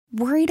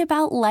Worried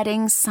about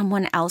letting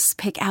someone else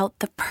pick out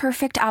the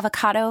perfect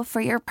avocado for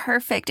your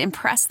perfect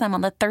impress them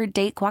on the third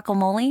date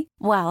guacamole?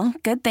 Well,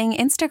 good thing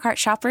Instacart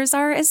shoppers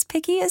are as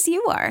picky as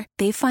you are.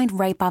 They find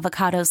ripe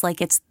avocados like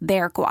it's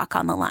their guac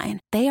on the line.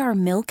 They are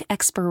milk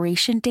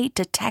expiration date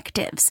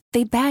detectives.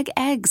 They bag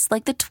eggs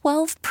like the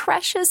 12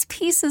 precious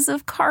pieces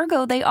of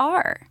cargo they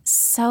are.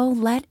 So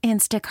let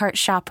Instacart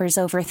shoppers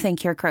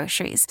overthink your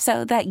groceries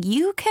so that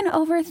you can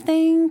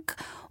overthink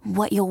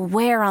what you'll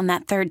wear on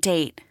that third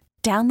date.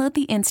 Download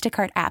the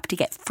Instacart app to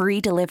get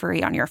free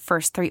delivery on your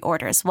first 3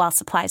 orders while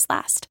supplies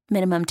last.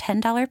 Minimum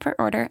 $10 per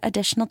order.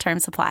 Additional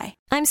terms apply.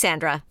 I'm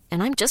Sandra,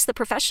 and I'm just the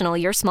professional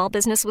your small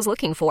business was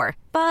looking for.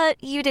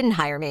 But you didn't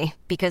hire me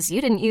because you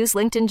didn't use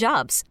LinkedIn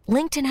Jobs.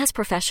 LinkedIn has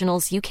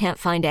professionals you can't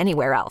find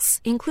anywhere else,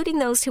 including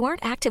those who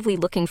aren't actively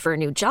looking for a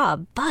new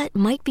job, but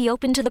might be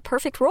open to the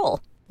perfect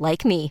role,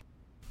 like me.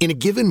 In a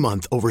given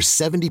month, over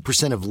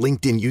 70% of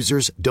LinkedIn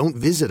users don't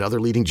visit other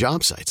leading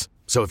job sites.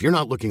 So if you're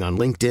not looking on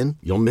LinkedIn,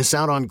 you'll miss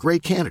out on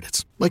great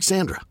candidates like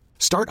Sandra.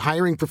 Start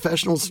hiring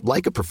professionals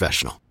like a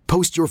professional.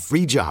 Post your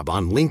free job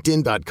on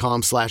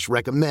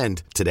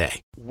linkedin.com/recommend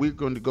today. We're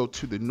going to go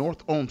to the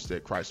North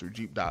Olmsted Chrysler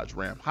Jeep Dodge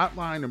Ram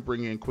hotline and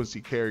bring in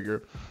Quincy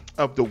Carrier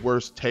of the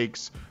Worst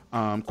Takes.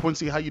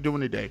 Quincy, how you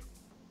doing today?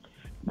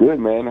 Good,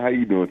 man. How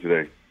you doing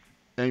today?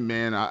 Hey,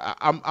 man,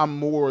 I'm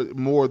more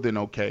than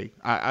okay.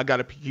 I got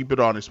to keep it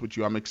honest with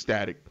you. I'm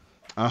ecstatic.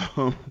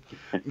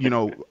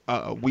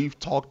 We've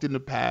talked in the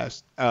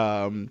past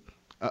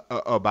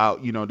about,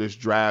 this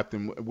draft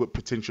and what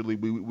potentially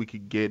we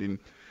could get. And,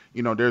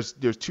 there's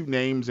 2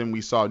 names, and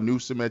we saw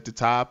Newsome at the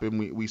top,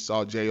 and we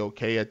saw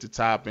JOK at the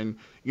top. And,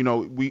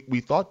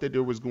 we thought that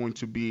there was going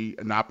to be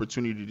an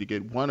opportunity to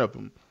get one of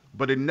them.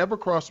 But it never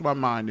crossed my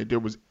mind that there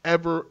was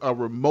ever a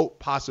remote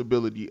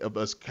possibility of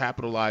us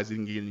capitalizing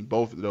and getting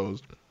both of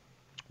those.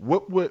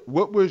 What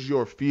was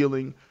your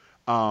feeling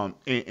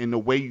and the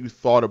way you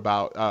thought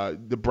about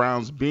the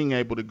Browns being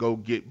able to go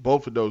get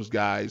both of those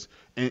guys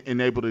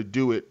and able to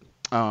do it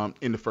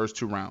in the first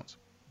 2 rounds?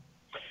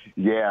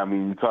 Yeah, I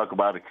mean, you talk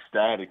about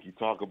ecstatic. You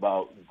talk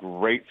about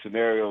great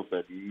scenarios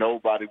that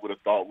nobody would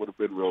have thought would have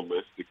been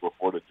realistic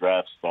before the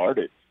draft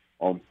started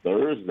on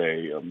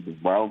Thursday. The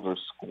Browns are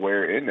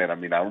square in that. I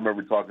mean, I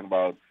remember talking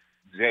about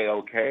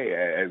JOK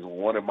as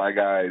one of my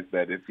guys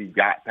that if he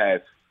got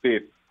past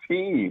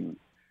 15,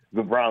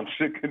 the Browns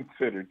should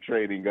consider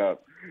trading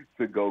up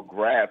to go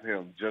grab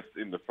him just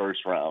in the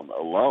first round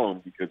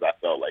alone because I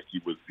felt like he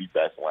was the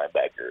best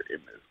linebacker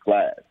in this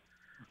class.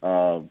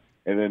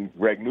 And then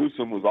Greg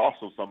Newsome was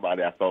also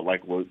somebody I felt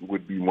like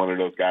would be one of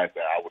those guys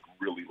that I would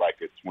really like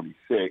at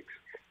 26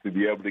 to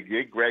be able to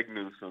get Greg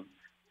Newsome,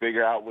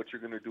 figure out what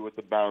you're going to do at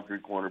the boundary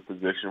corner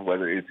position,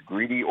 whether it's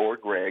Greedy or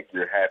Greg,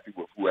 you're happy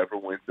with whoever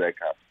wins that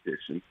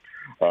competition.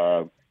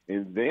 And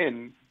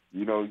then,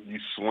 you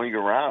swing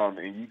around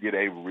and you get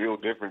a real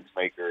difference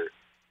maker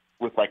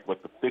with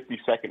the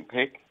 52nd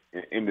pick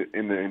in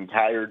the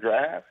entire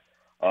draft.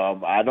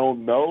 I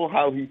don't know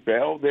how he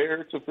fell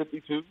there to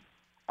 52.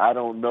 I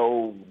don't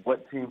know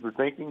what teams are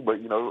thinking,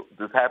 but,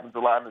 this happens a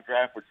lot in the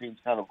draft where teams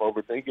kind of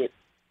overthink it,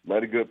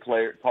 let a good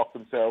player talk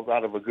themselves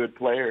out of a good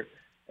player.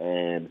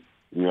 And,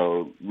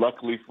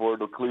 luckily for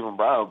the Cleveland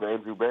Browns,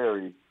 Andrew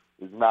Berry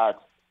is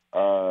not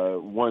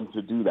one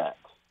to do that.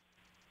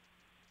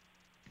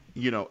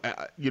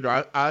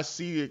 I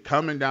see it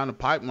coming down the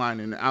pipeline,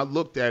 and I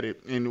looked at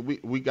it, and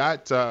we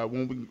got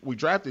when we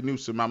drafted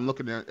Newsome, I'm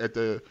looking at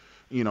the,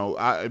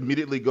 I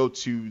immediately go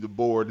to the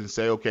board and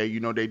say, okay,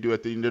 they do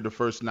at the end of the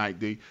first night,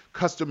 the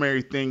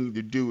customary thing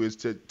to do is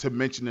to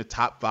mention the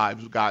top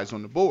 5 guys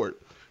on the board.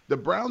 The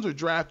Browns are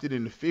drafted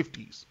in the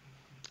 50s.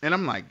 And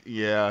I'm like,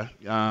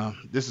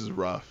 this is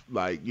rough.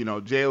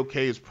 JOK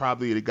is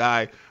probably the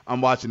guy.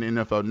 I'm watching the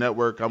NFL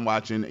Network. I'm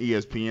watching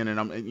ESPN, and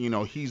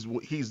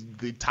he's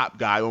the top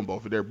guy on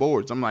both of their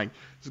boards. I'm like,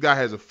 this guy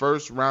has a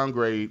first round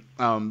grade.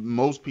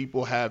 Most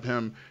people have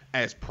him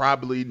as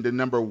probably the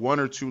number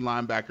 1 or 2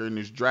 linebacker in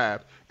this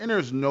draft, and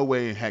there's no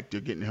way in heck they're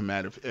getting him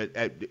in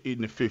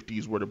the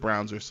 50s where the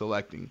Browns are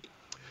selecting.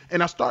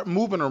 And I start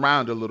moving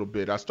around a little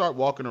bit. I start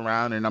walking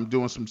around, and I'm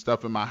doing some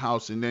stuff in my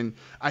house. And then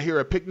I hear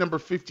at pick number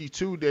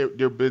 52,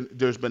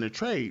 there's been a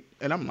trade.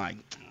 And I'm like,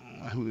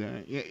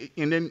 and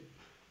then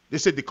they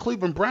said the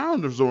Cleveland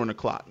Browns are on the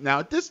clock. Now,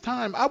 at this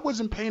time, I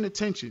wasn't paying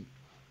attention.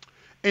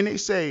 And they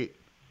say,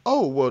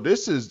 oh, well,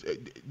 this is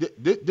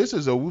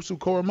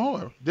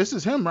Owusu-Koramoah. This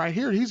is him right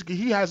here.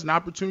 He has an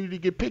opportunity to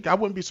get picked. I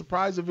wouldn't be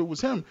surprised if it was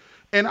him.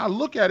 And I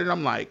look at it, and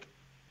I'm like,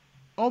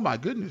 oh, my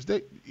goodness,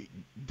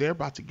 they're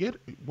about to get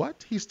 –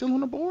 what? He's still on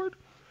the board?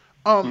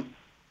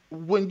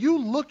 When you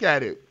look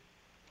at it,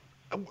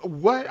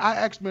 what I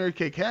asked Mary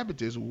Kay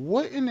Cabot is,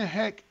 what in the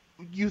heck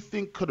you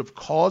think could have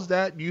caused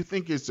that? Do you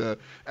think it's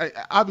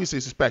obviously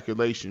it's a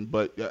speculation,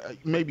 but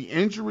maybe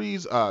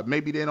injuries,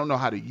 maybe they don't know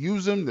how to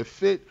use him, the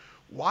fit.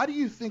 Why do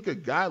you think a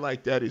guy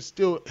like that is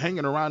still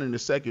hanging around in the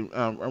second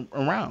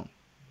round?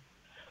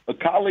 A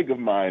colleague of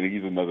mine,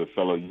 he's another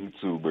fellow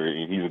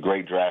YouTuber, and he's a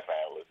great draft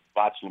analyst,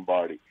 Botch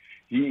Lombardi.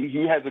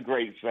 He has a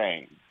great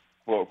saying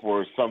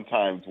for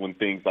sometimes when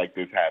things like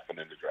this happen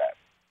in the draft.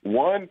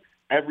 One,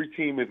 every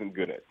team isn't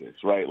good at this,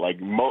 right? Like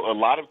a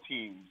lot of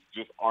teams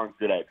just aren't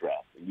good at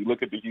drafting. You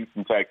look at the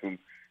Houston Texans,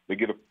 they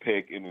get a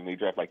pick and then they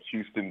draft like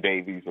Houston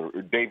Davies or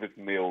Davis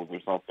Mills or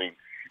something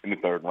in the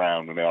third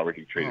round, and they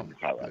already traded for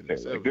Tyrod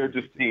Taylor. Like, they're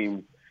just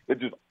teams that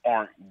just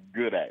aren't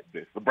good at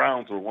this. The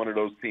Browns were one of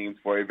those teams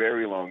for a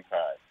very long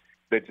time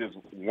that just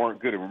weren't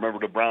good. And remember,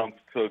 the Browns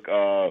took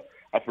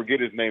I forget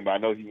his name, but I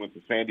know he went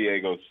to San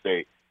Diego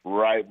State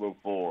right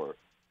before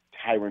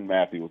Tyrann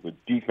Mathieu was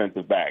a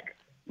defensive back.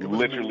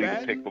 Literally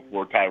the pick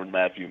before Tyrann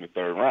Mathieu in the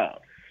third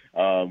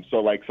round. So,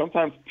 like,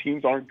 sometimes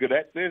teams aren't good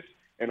at this.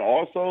 And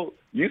also,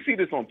 you see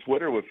this on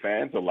Twitter with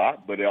fans a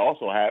lot, but it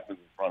also happens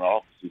in front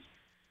offices.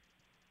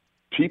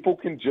 People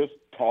can just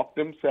talk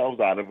themselves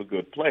out of a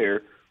good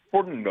player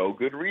for no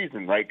good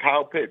reason, right?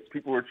 Kyle Pitts,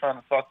 people were trying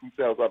to talk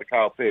themselves out of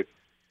Kyle Pitts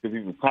because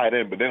he was tight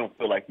end, but they don't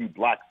feel like he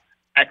blocks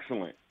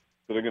excellent.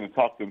 So they're going to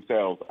talk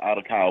themselves out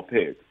of Kyle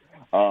Pitts.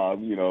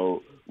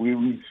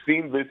 We've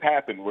seen this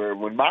happen where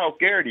when Myles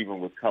Garrett even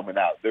was coming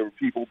out, there were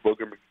people,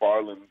 Booger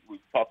McFarland was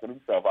talking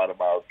himself out of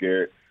Myles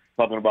Garrett,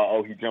 talking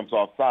about, he jumps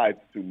off sides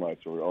too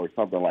much or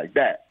something like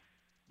that.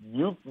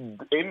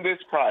 In this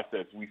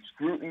process, we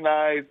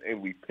scrutinize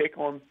and we pick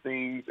on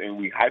things and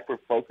we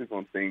hyper-focus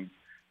on things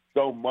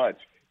so much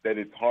that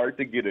it's hard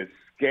to get a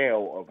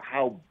scale of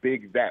how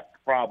big that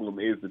problem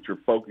is that you're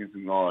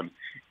focusing on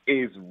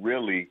is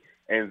really,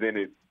 and then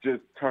it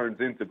just turns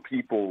into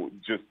people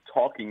just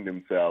talking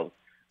themselves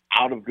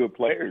out of good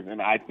players.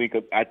 And I think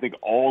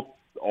all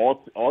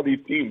these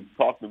teams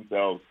talk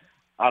themselves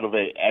out of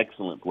an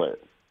excellent player.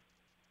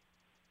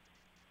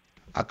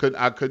 I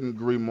couldn't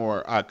agree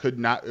more. I could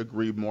not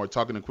agree more.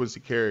 Talking to Quincy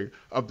Carrier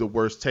of the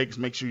Worst Takes.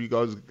 Make sure you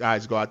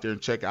guys go out there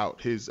and check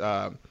out his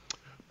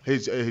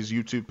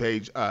YouTube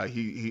page.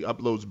 He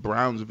uploads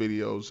Browns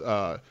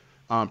videos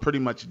pretty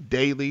much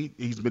daily.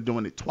 He's been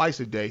doing it twice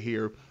a day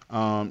here,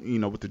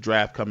 with the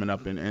draft coming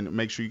up, and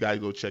make sure you guys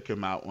go check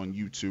him out on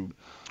YouTube.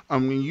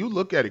 When you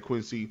look at it,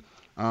 Quincy,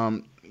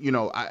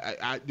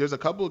 there's a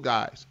couple of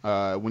guys.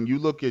 When you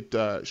look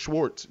at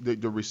Schwartz,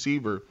 the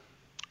receiver,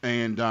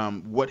 and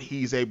what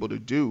he's able to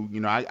do,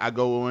 I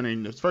go on,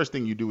 and the first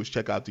thing you do is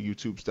check out the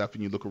YouTube stuff,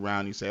 and you look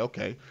around and you say,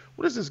 okay,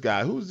 what is this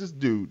guy? Who's this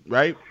dude,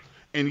 right?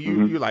 And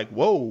you're like,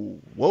 whoa,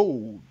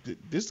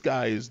 this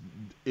guy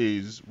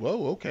is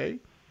whoa, okay.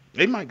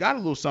 They might got a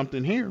little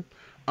something here.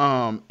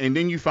 And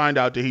then you find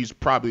out that he's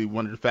probably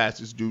one of the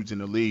fastest dudes in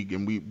the league.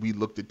 And we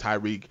looked at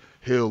Tyreek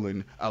Hill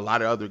and a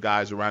lot of other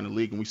guys around the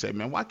league, and we say,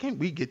 man, why can't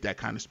we get that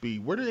kind of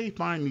speed? Where do they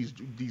find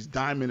these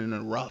diamond in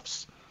the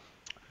roughs?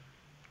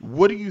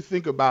 What do you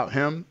think about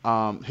him,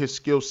 his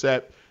skill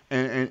set,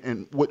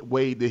 and what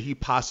way that he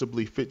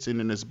possibly fits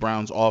in this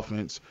Browns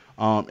offense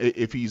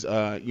if he's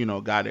a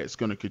guy that's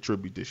going to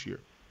contribute this year?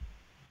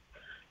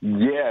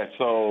 Yeah,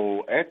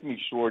 so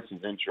Anthony Schwartz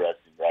is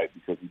interesting, right,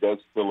 because he does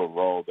fill a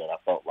role that I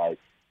felt like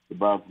the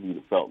Browns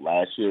felt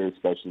last year,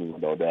 especially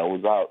when Odell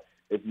was out.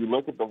 If you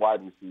look at the wide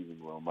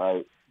receiving room,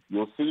 right,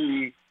 you'll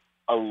see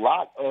a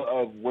lot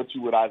of what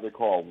you would either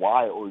call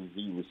Y or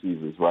Z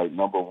receivers, right?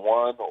 Number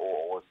one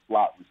or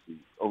slot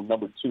receivers, or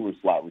number two or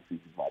slot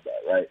receivers, my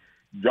bad, right?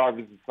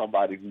 Jarvis is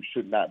somebody who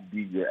should not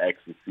be your X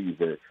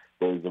receiver,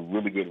 but is a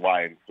really good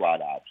Y and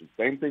slot option.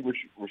 Same thing with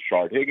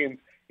Rashard Higgins,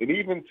 and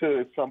even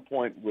to some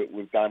point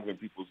with Donovan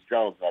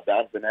Peoples-Jones. Now,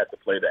 Donovan had to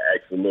play the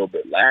X a little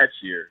bit last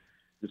year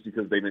just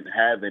because they didn't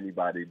have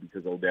anybody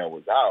because Odell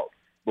was out.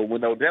 But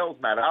when Odell's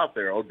not out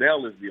there,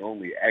 Odell is the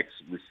only X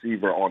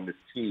receiver on this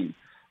team.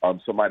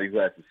 Somebody who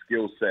has the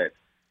skill set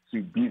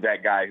to be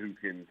that guy who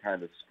can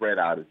kind of spread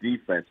out a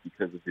defense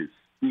because of his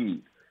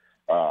speed.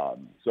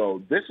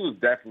 So this was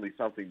definitely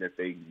something that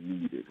they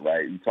needed,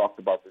 right? You talked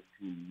about this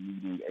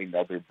team needing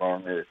another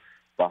burner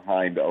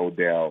behind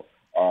Odell.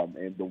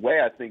 And the way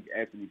I think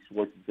Anthony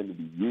Schwartz is going to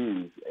be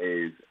used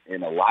is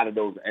in a lot of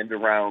those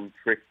end-around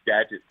trick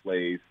gadget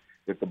plays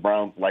that the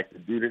Browns like to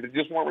do that they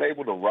just weren't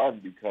able to run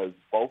because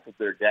both of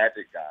their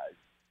gadget guys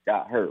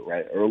got hurt,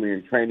 right? Early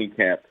in training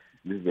camp,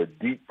 this is a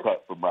deep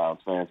cut for Browns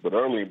fans, but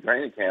early in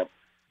training camp,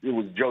 it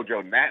was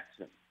JoJo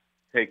Natson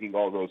taking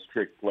all those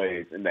trick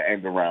plays in the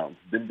end arounds.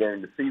 Then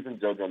during the season,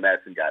 JoJo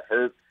Natson got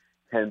hurt,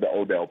 turned to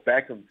Odell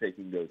Beckham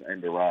taking those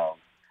end arounds.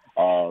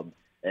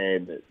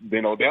 And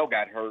then Odell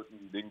got hurt,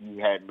 and then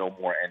you had no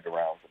more end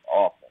arounds in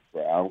offense.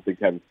 Right? I don't think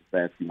Kevin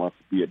Stefanski wants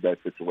to be in that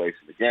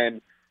situation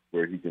again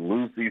where he can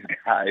lose these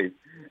guys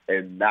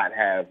and not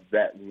have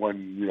that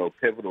one,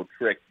 pivotal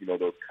trick,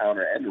 those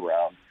counter end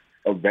arounds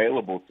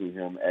available to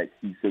him at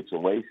key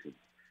situations.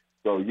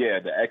 So, yeah,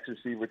 the X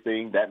receiver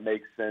thing, that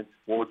makes sense.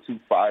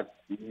 4.25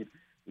 speed,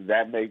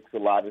 that makes a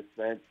lot of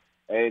sense.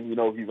 And,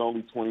 he's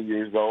only 20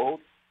 years old.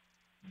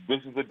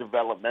 This is a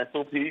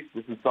developmental piece.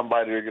 This is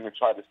somebody they're going to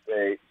try to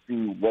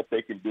see what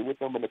they can do with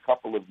them in a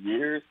couple of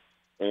years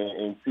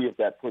and see if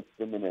that puts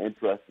them in an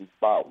interesting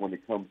spot when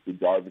it comes to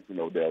Jarvis and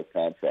Odell's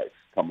contracts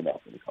coming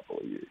up in a couple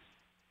of years.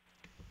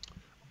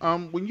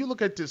 When you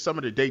look at some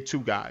of the day two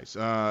guys,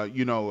 Tommy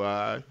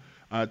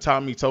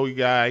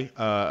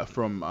Togiai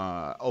from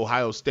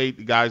Ohio State,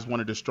 the guy's one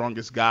of the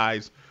strongest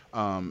guys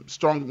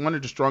one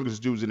of the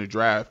strongest dudes in the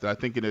draft. I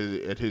think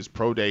at his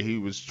pro day, he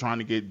was trying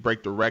to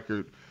break the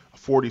record,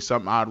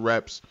 40-something odd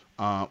reps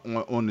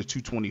on the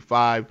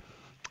 225.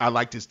 I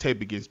liked his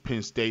tape against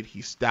Penn State.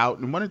 He's stout.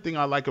 And one thing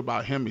I like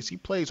about him is he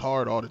plays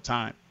hard all the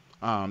time.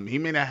 He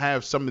may not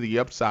have some of the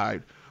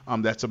upside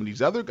that some of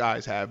these other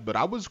guys have, but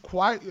I was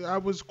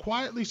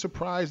quietly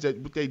surprised at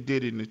what they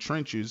did in the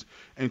trenches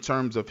in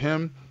terms of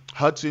him.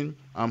 Hudson,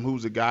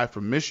 who's a guy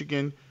from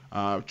Michigan,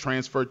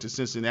 transferred to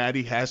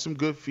Cincinnati, has some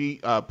good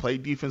feet,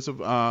 played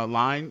defensive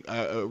line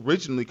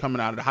originally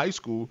coming out of high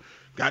school,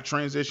 got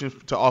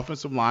transitioned to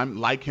offensive line,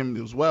 like him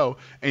as well.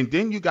 And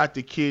then you got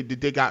the kid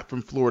that they got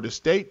from Florida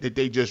State that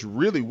they just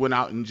really went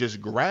out and just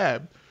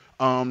grabbed,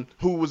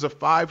 who was a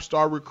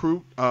 5-star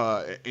recruit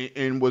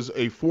and was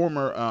a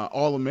former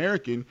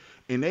All-American,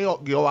 and they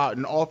go out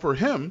and offer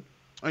him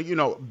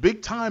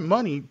big time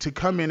money to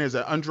come in as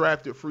an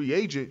undrafted free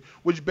agent,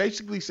 which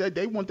basically said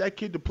they want that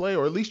kid to play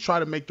or at least try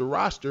to make the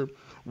roster.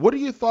 What are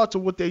your thoughts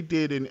on what they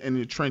did in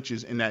the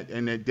trenches in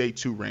that day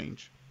 2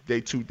 range,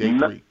 day 2, day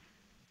 3?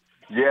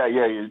 Yeah,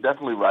 you're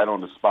definitely right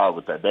on the spot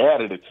with that. They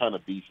added a ton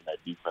of beef in that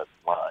defensive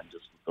line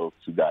just with those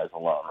 2 guys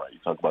alone, right? You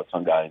talk about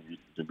Tungai and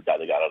the guy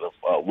they got out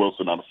of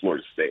Wilson out of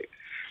Florida State.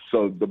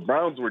 So the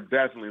Browns were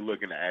definitely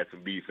looking to add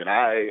some beef, and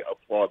I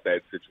applaud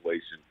that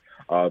situation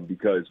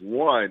because,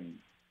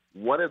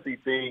 one of the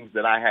things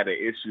that I had an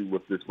issue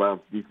with this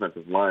Browns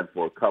defensive line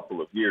for a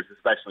couple of years,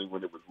 especially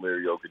when it was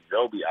Larry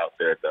Ogunjobi out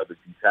there at the other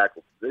D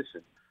tackle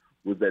position,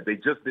 was that they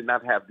just did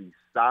not have the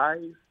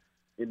size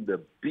and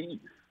the beef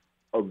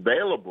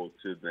available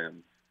to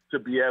them to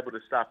be able to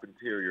stop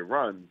interior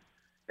runs.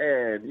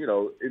 And,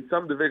 in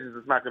some divisions,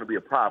 it's not going to be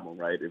a problem,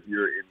 right? If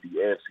you're in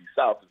the AFC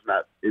South, it's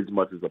not as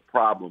much as a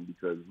problem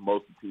because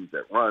most of the teams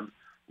that run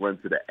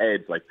to the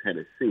edge like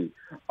Tennessee.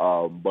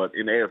 But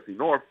in AFC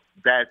North,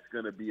 that's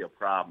going to be a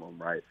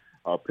problem, right?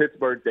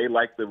 Pittsburgh, they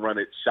like to run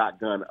it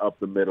shotgun up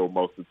the middle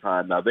most of the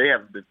time. Now, they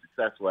haven't been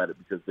successful at it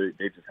because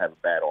they just have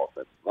a bad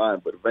offensive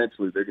line, but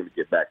eventually they're going to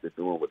get back to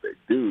doing what they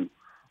do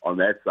on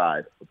that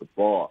side of the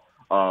ball.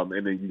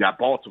 And then you got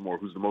Baltimore,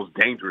 who's the most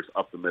dangerous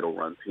up the middle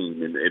run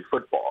team in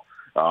football.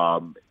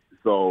 And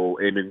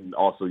then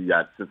also you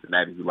got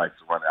Cincinnati, who likes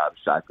to run it out of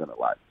shotgun a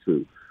lot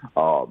too.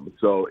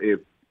 So if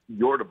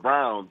you're the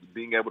Browns,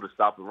 being able to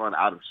stop the run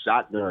out of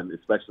shotgun,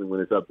 especially when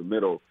it's up the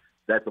middle,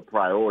 that's a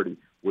priority.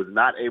 Was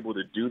not able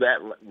to do that.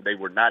 They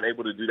were not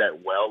able to do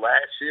that well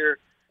last year.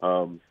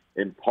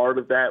 And part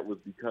of that was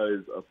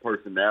because of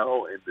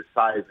personnel and the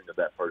sizing of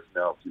that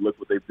personnel. If you look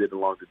what they did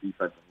along the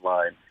defensive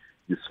line,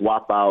 you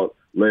swap out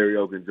Larry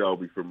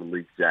Ogunjobi for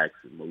Malik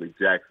Jackson. Malik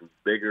Jackson's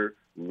bigger,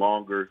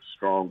 longer,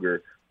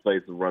 stronger,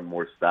 plays the run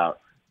more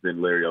stout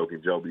than Larry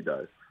Ogunjobi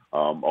does,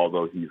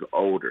 although he's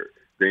older.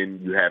 Then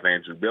you have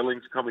Andrew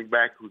Billings coming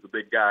back, who's a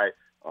big guy.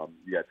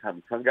 You got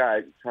Tommy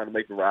Tungai trying to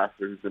make the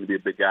roster, who's going to be a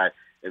big guy.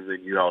 And then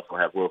you also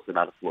have Wilson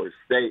out of Florida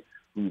State,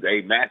 who's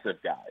a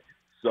massive guy.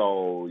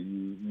 So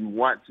you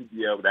want to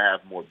be able to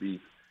have more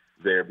beef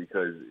there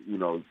because,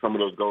 some of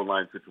those goal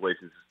line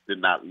situations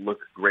did not look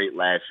great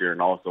last year.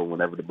 And also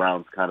whenever the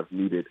Browns kind of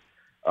needed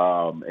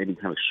any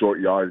kind of short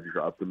yardage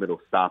or up the middle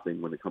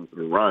stopping when it comes to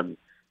the run,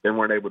 they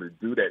weren't able to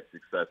do that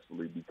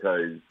successfully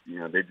because,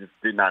 they just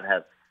did not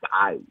have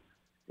size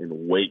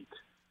and weight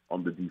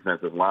on the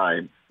defensive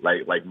line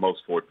like most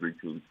 4-3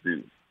 teams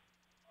do.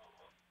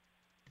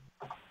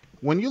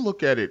 When you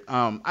look at it,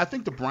 I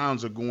think the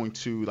Browns are going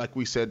to, like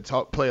we said,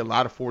 play a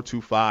lot of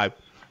 4-2-5,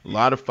 a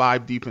lot of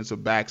 5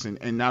 defensive backs,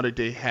 and now that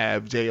they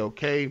have JOK,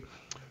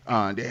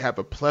 they have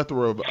a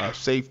plethora of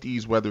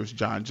safeties, whether it's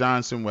John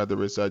Johnson,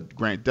 whether it's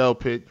Grant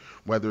Delpit,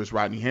 whether it's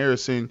Rodney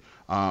Harrison.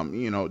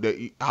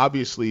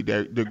 Obviously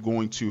they're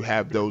going to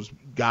have those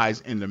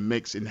guys in the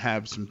mix and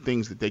have some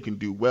things that they can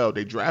do well.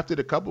 They drafted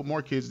a couple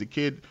more kids. The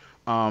kid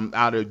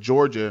out of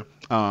Georgia,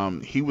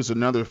 he was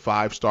another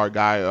 5-star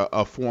guy,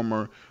 a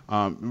former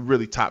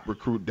really top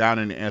recruit down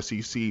in the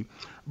SEC.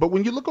 But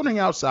when you look on the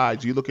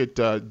outside, you look at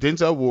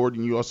Denzel Ward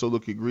and you also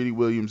look at Greedy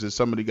Williams and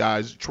some of the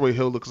guys. Troy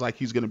Hill looks like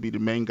he's going to be the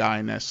main guy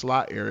in that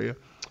slot area.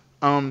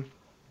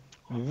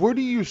 Where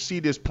do you see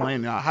this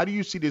playing out? How do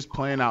you see this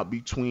playing out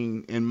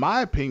between, in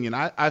my opinion,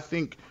 I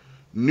think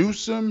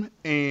Newsome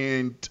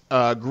and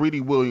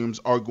Greedy Williams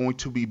are going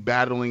to be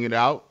battling it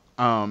out.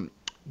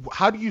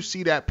 How do you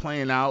see that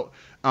playing out?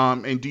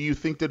 And do you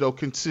think that they'll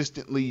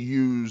consistently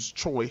use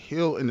Troy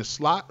Hill in the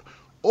slot?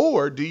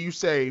 Or do you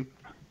say,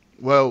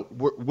 well,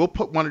 we'll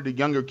put one of the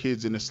younger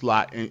kids in the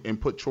slot and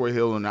put Troy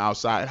Hill on the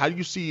outside? How do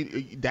you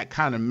see that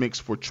kind of mix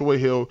for Troy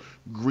Hill,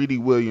 Greedy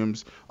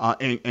Williams,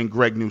 and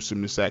Greg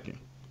Newsome II?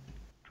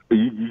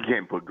 You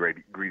can't put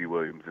Greedy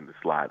Williams in the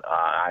slot.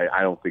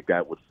 I don't think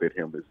that would fit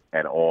him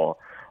at all.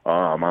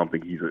 I don't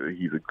think he's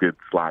a good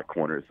slot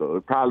corner. So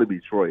it'd probably be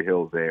Troy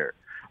Hill there.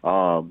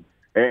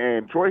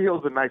 And Troy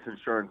Hill's a nice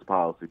insurance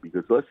policy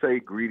because let's say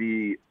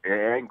Greedy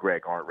and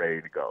Greg aren't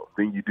ready to go.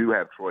 Then you do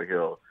have Troy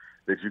Hill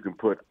that you can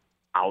put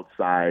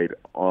outside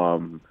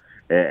and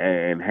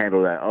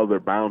handle that other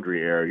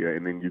boundary area,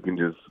 and then you can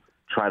just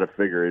try to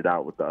figure it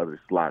out with the other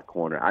slot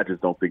corner. I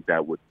just don't think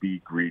that would be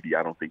Greedy.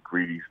 I don't think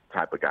Greedy's the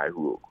type of guy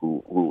who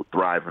will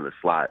thrive in the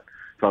slot.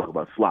 Talk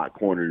about slot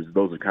corners.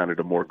 Those are kind of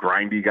the more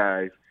grindy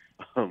guys.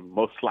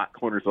 Most slot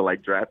corners are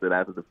like drafted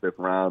after the 5th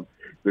round.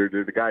 They're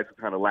the guys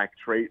who kind of lack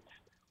traits,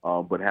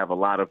 but have a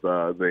lot of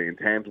the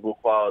intangible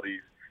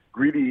qualities.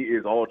 Greedy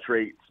is all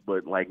traits,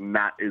 but like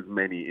not as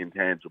many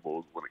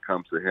intangibles when it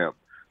comes to him.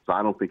 So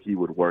I don't think he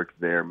would work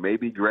there.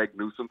 Maybe Greg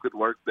Newsome could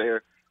work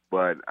there,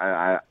 but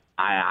I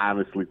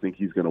honestly think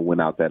he's going to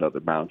win out that other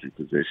boundary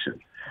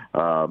position.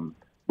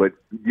 But,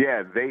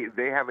 yeah,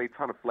 they have a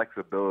ton of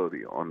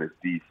flexibility on this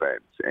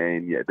defense.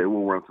 And, yeah, they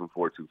will run some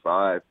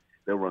 4-2-5.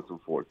 They'll run some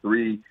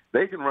 4-3.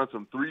 They can run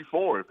some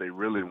 3-4 if they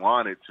really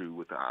wanted to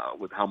with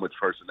how much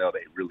personnel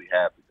they really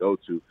have to go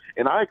to.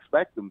 And I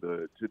expect them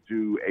to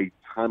do a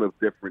ton of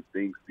different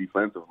things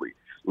defensively.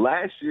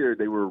 Last year,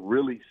 they were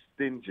really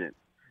stingent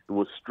and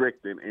was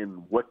strict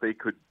in what they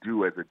could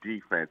do as a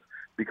defense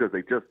because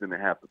they just didn't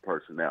have the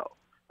personnel.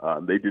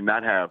 They did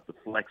not have the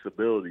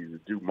flexibility to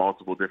do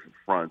multiple different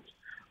fronts.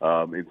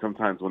 And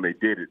sometimes when they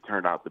did, it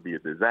turned out to be a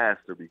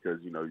disaster because,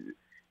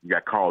 you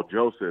got Carl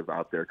Joseph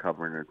out there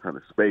covering a ton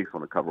of space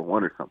on a cover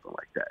 1 or something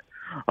like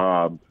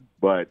that.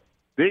 But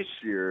this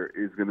year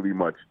is going to be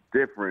much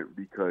different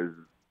because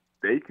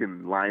they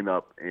can line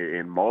up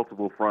in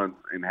multiple fronts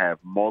and have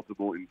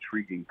multiple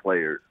intriguing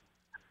players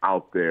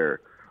out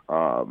there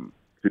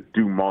to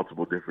do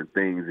multiple different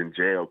things. And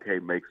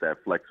JOK makes that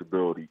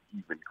flexibility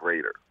even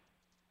greater.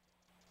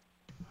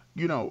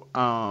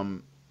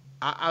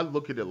 I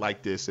look at it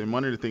like this, and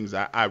one of the things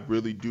I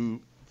really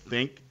do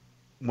think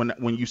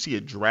when you see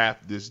a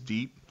draft this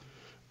deep,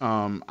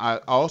 I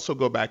also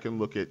go back and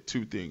look at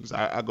 2 things.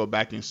 I go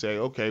back and say,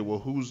 okay, well,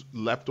 who's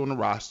left on the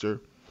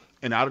roster?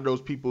 And out of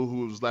those people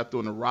who's left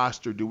on the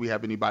roster, do we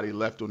have anybody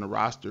left on the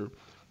roster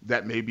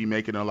that may be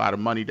making a lot of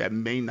money that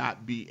may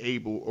not be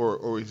able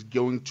or is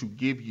going to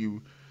give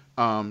you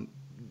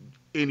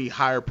any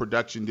higher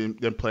production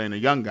than playing a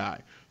young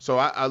guy? So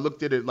I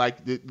looked at it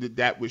like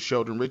that with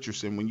Sheldon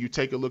Richardson. When you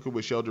take a look at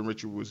what Sheldon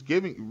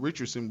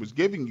Richardson was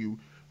giving you,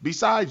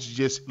 besides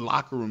just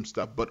locker room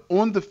stuff, but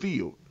on the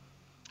field,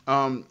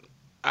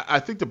 I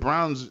think the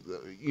Browns,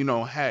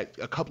 had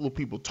a couple of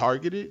people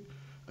targeted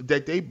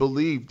that they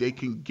believe they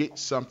can get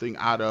something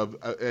out of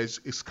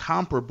as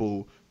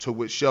comparable to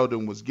what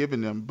Sheldon was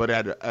giving them, but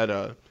at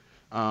a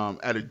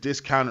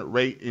discounted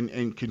rate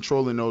and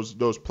controlling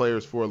those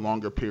players for a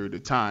longer period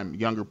of time,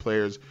 younger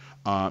players.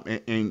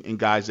 And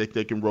guys that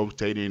they can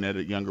rotate in at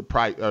a younger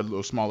price, a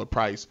little smaller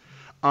price.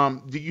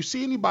 Do you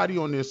see anybody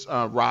on this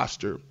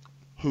roster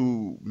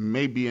who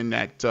may be in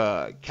that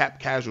cap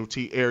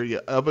casualty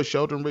area of a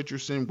Sheldon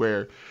Richardson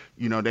where,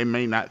 they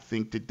may not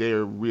think that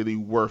they're really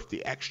worth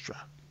the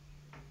extra?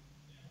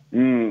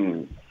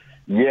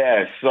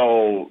 Yeah,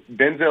 so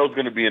Denzel's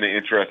going to be in an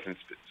interesting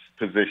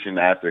position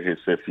after his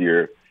 5th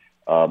year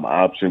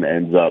option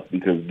ends up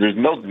because there's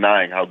no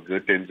denying how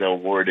good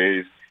Denzel Ward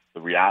is. The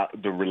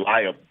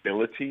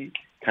reliability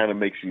kind of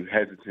makes you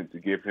hesitant to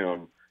give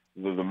him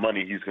the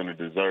money he's going to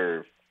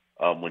deserve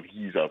when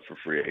he's up for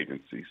free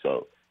agency.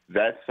 So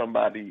that's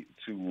somebody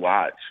to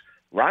watch.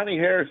 Ronnie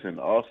Harrison,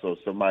 also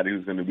somebody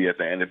who's going to be at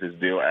the end of his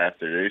deal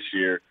after this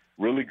year.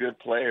 Really good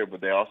player,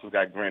 but they also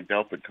got Grant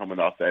Delpit coming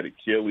off that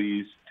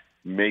Achilles.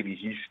 Maybe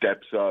he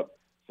steps up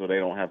so they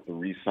don't have to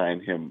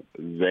re-sign him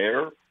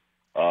there.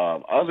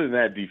 Other than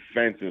that,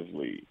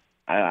 defensively,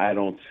 I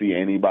don't see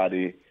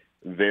anybody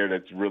there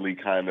that's really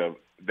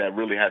that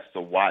really has to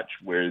watch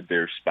where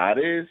their spot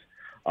is.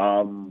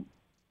 When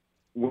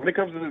it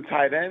comes to the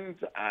tight ends,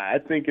 I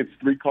think it's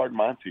 3-card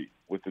Monty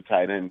with the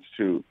tight ends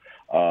too,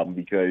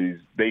 because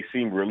they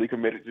seem really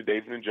committed to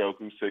David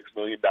Njoku, $6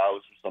 million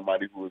for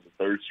somebody who was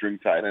a 3rd-string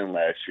tight end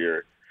last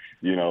year.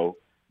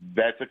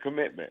 That's a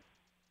commitment.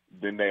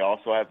 Then they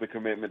also have the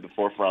commitment, the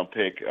 4th-round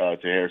pick to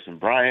Harrison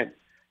Bryant.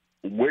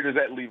 Where does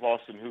that leave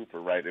Austin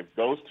Hooper, right? If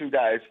those 2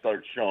 guys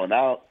start showing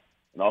out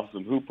and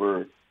Austin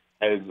Hooper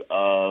has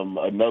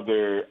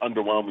another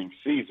underwhelming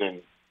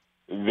season,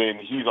 then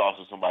he's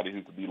also somebody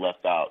who could be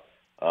left out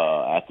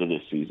after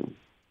this season.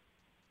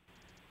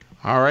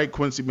 All right,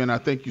 Quincy, man, I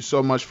thank you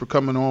so much for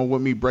coming on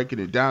with me, breaking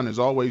it down. As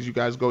always, you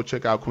guys go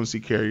check out Quincy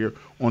Carrier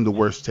on The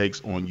Worst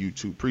Takes on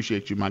YouTube.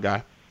 Appreciate you, my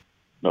guy.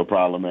 No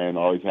problem, man.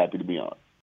 Always happy to be on.